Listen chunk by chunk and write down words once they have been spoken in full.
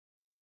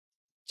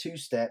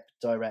Two-step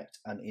direct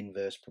and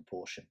inverse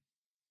proportion.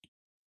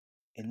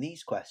 In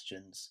these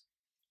questions,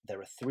 there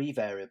are three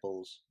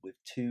variables with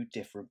two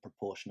different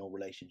proportional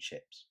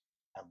relationships,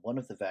 and one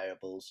of the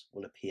variables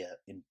will appear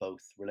in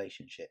both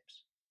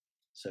relationships.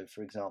 So,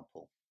 for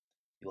example,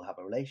 you'll have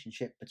a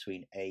relationship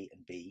between A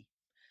and B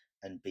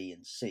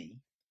and C,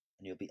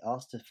 and you'll be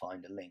asked to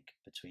find a link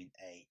between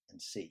A and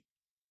C.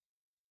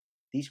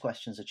 These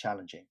questions are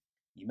challenging.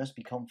 You must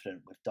be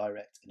confident with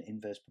direct and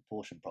inverse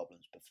proportion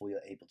problems before you're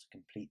able to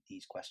complete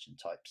these question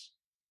types.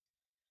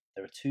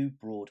 There are two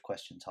broad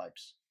question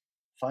types: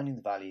 finding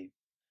the value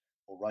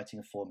or writing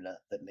a formula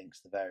that links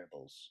the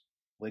variables.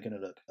 We're going to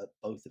look at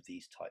both of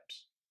these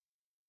types.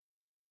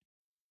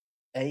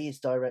 A is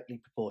directly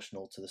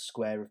proportional to the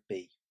square of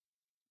B.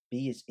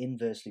 B is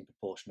inversely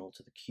proportional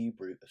to the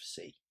cube root of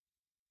C.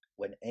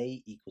 When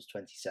A equals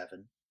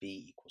 27,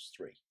 B equals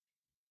 3.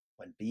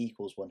 When B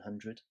equals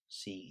 100,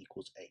 C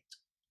equals 8.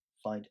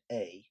 Find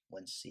A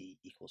when C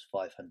equals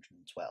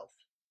 512.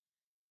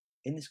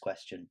 In this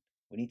question,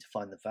 we need to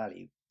find the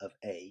value of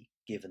A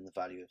given the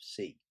value of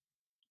C,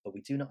 but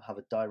we do not have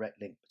a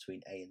direct link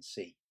between A and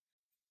C.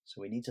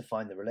 So we need to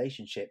find the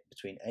relationship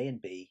between A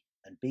and B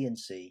and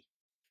C,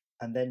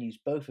 and then use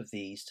both of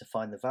these to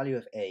find the value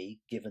of A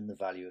given the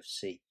value of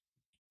C.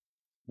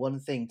 One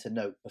thing to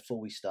note before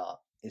we start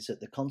is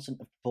that the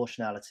constant of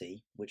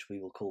proportionality, which we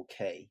will call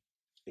K,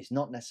 is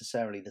not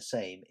necessarily the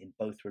same in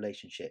both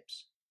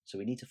relationships, so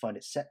we need to find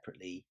it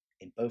separately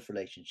in both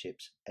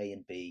relationships A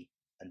and B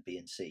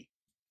and C.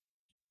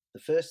 The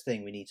first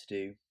thing we need to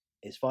do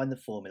is find the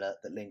formula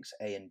that links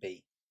A and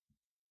B.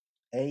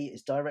 A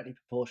is directly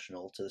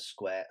proportional to the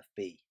square of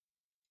B,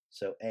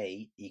 so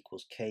A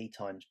equals K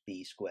times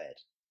B squared.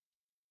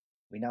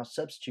 We now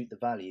substitute the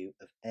value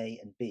of A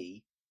and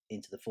B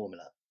into the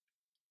formula.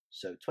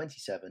 So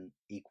 27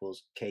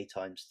 equals K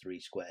times 3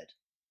 squared.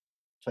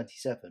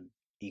 27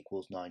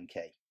 equals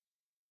 9K.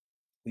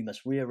 We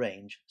must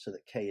rearrange so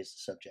that K is the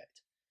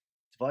subject.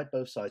 Divide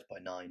both sides by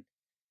 9.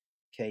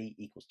 K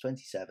equals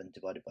 27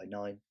 divided by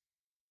 9.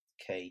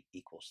 K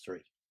equals 3.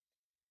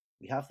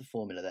 We have the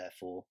formula,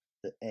 therefore,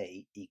 that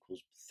A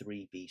equals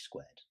 3B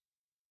squared.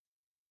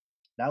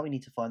 Now we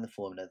need to find the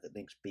formula that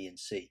links B and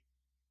C.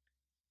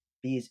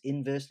 B is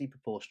inversely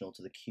proportional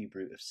to the cube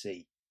root of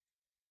C,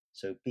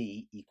 so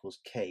B equals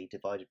K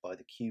divided by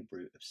the cube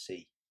root of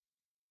C.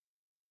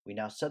 We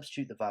now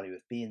substitute the value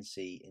of B and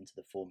C into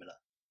the formula.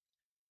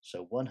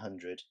 So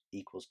 100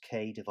 equals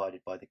K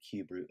divided by the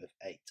cube root of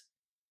 8.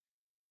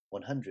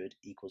 100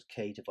 equals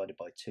K divided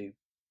by 2.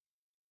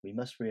 We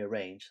must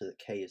rearrange so that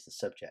K is the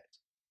subject.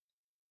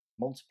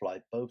 Multiply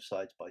both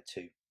sides by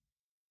 2.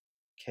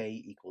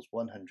 K equals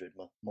 100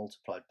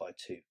 multiplied by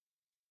 2.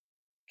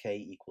 K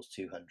equals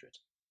 200.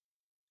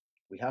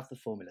 We have the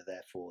formula,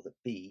 therefore, that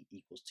B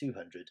equals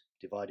 200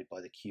 divided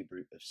by the cube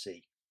root of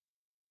C.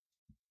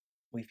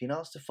 We've been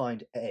asked to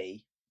find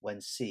A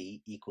when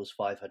C equals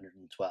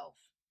 512.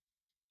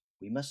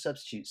 We must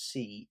substitute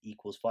C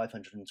equals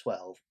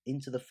 512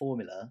 into the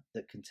formula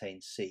that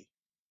contains C.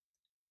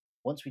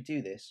 Once we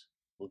do this,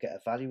 we'll get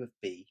a value of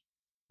B.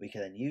 We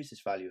can then use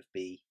this value of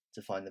B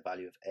to find the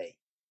value of A.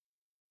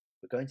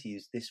 We're going to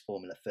use this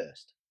formula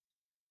first.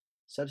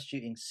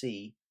 Substituting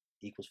C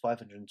equals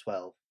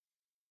 512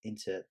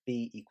 into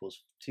B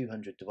equals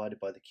 200 divided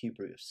by the cube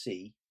root of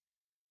C,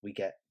 we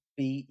get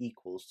B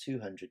equals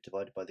 200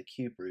 divided by the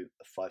cube root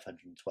of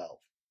 512,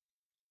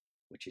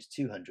 which is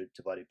 200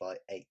 divided by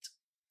 8.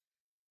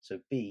 So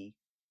B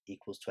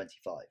equals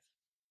 25.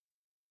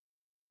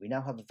 We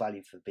now have a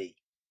value for B.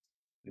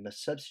 We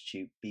must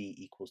substitute B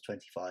equals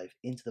 25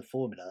 into the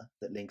formula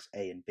that links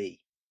A and B.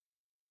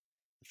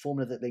 The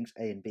formula that links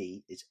A and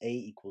B is A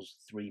equals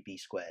 3B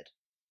squared.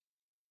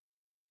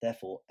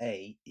 Therefore,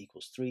 A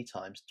equals 3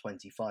 times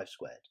 25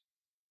 squared.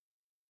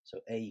 So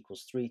A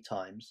equals 3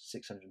 times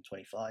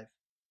 625.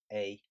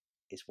 A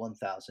is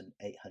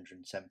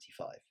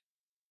 1875.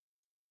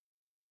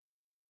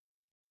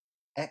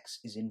 X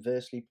is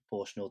inversely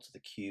proportional to the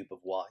cube of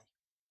y.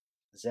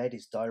 Z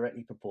is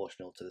directly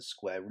proportional to the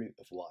square root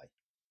of y.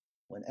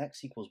 When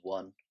x equals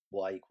 1,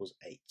 y equals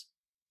 8.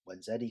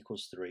 When z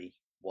equals 3,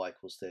 y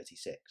equals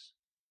 36.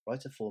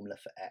 Write a formula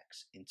for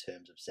x in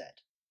terms of z.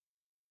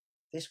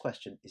 This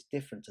question is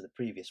different to the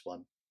previous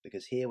one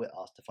because here we're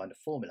asked to find a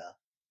formula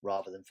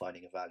rather than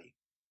finding a value.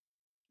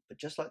 But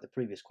just like the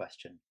previous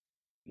question,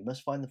 we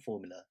must find the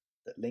formula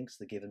that links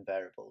the given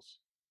variables.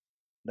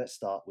 Let's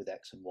start with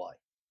x and y.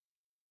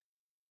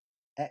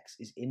 X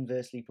is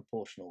inversely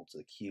proportional to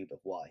the cube of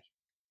y.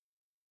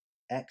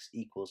 X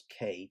equals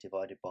k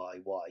divided by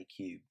y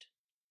cubed.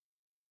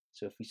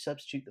 So if we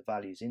substitute the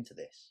values into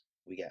this,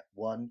 we get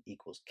 1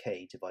 equals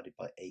k divided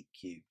by 8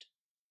 cubed.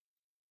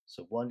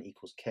 So 1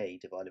 equals k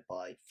divided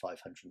by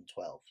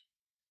 512.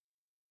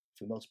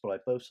 If we multiply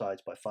both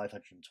sides by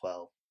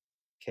 512,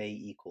 k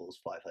equals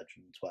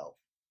 512.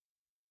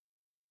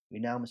 We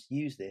now must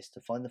use this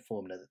to find the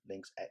formula that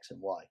links x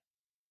and y.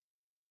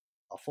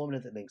 Our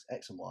formula that links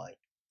x and y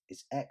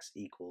is x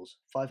equals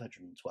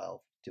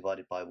 512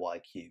 divided by y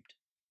cubed.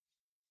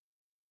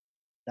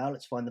 Now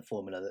let's find the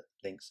formula that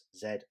links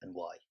z and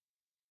y.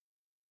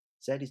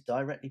 z is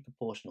directly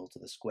proportional to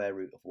the square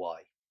root of y.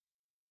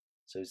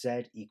 So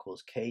z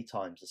equals k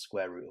times the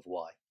square root of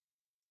y.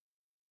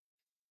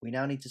 We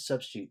now need to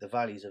substitute the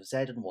values of z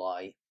and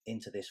y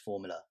into this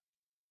formula.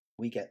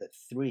 We get that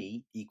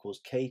 3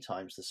 equals k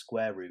times the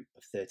square root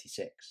of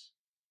 36.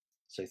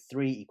 So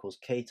 3 equals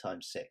k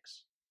times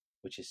 6,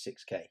 which is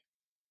 6k.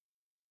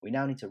 We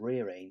now need to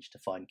rearrange to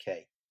find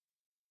k.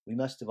 We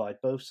must divide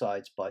both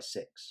sides by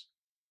 6.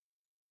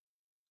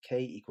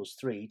 K equals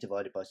 3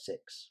 divided by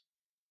 6,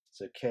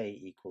 so k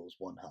equals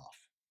 1/2.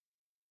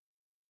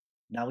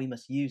 Now we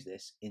must use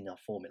this in our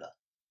formula.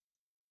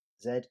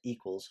 Z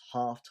equals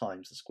half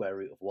times the square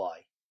root of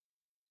y,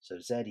 so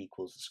z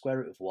equals the square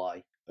root of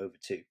y over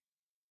 2.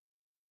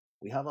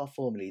 We have our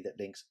formulae that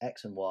links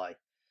x and y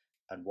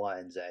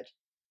and z,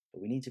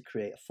 but we need to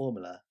create a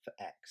formula for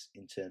x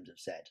in terms of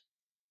z.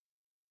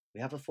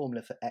 We have a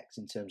formula for x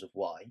in terms of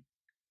y,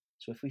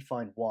 so if we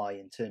find y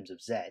in terms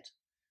of z,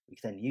 we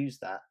can then use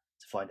that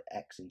to find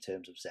x in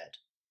terms of z.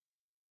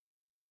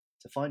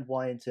 To find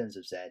y in terms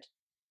of z,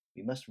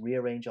 we must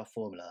rearrange our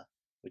formula,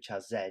 which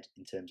has z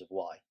in terms of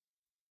y.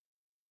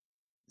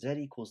 Z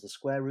equals the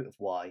square root of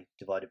y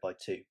divided by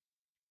 2.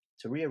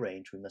 To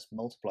rearrange, we must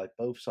multiply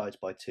both sides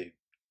by 2.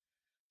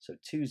 So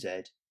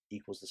 2z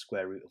equals the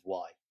square root of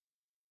y.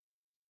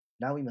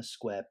 Now we must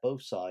square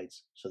both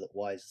sides so that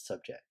y is the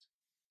subject.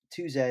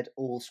 2z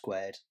all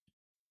squared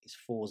is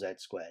 4z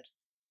squared.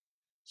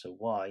 So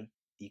y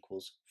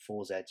equals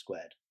 4z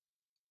squared.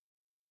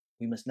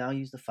 We must now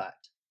use the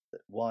fact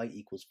that y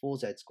equals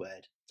 4z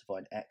squared to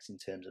find x in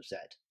terms of z.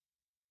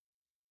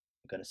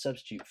 We're going to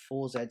substitute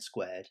 4z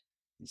squared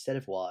instead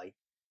of y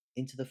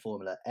into the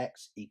formula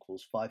x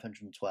equals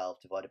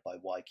 512 divided by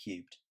y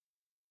cubed.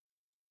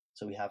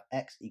 So we have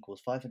x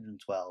equals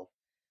 512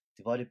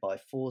 divided by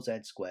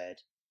 4z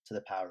squared to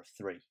the power of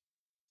 3.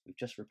 We've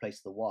just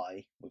replaced the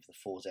y with the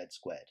 4z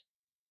squared.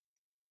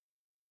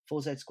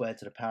 4z squared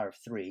to the power of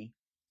 3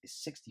 is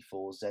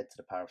 64z to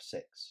the power of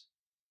 6.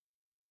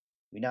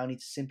 We now need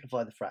to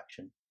simplify the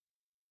fraction.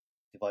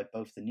 Divide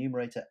both the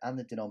numerator and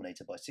the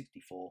denominator by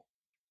 64.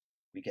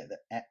 We get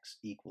that x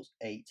equals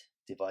 8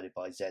 divided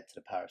by z to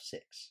the power of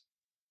 6.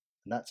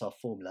 And that's our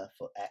formula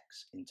for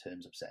x in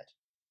terms of z.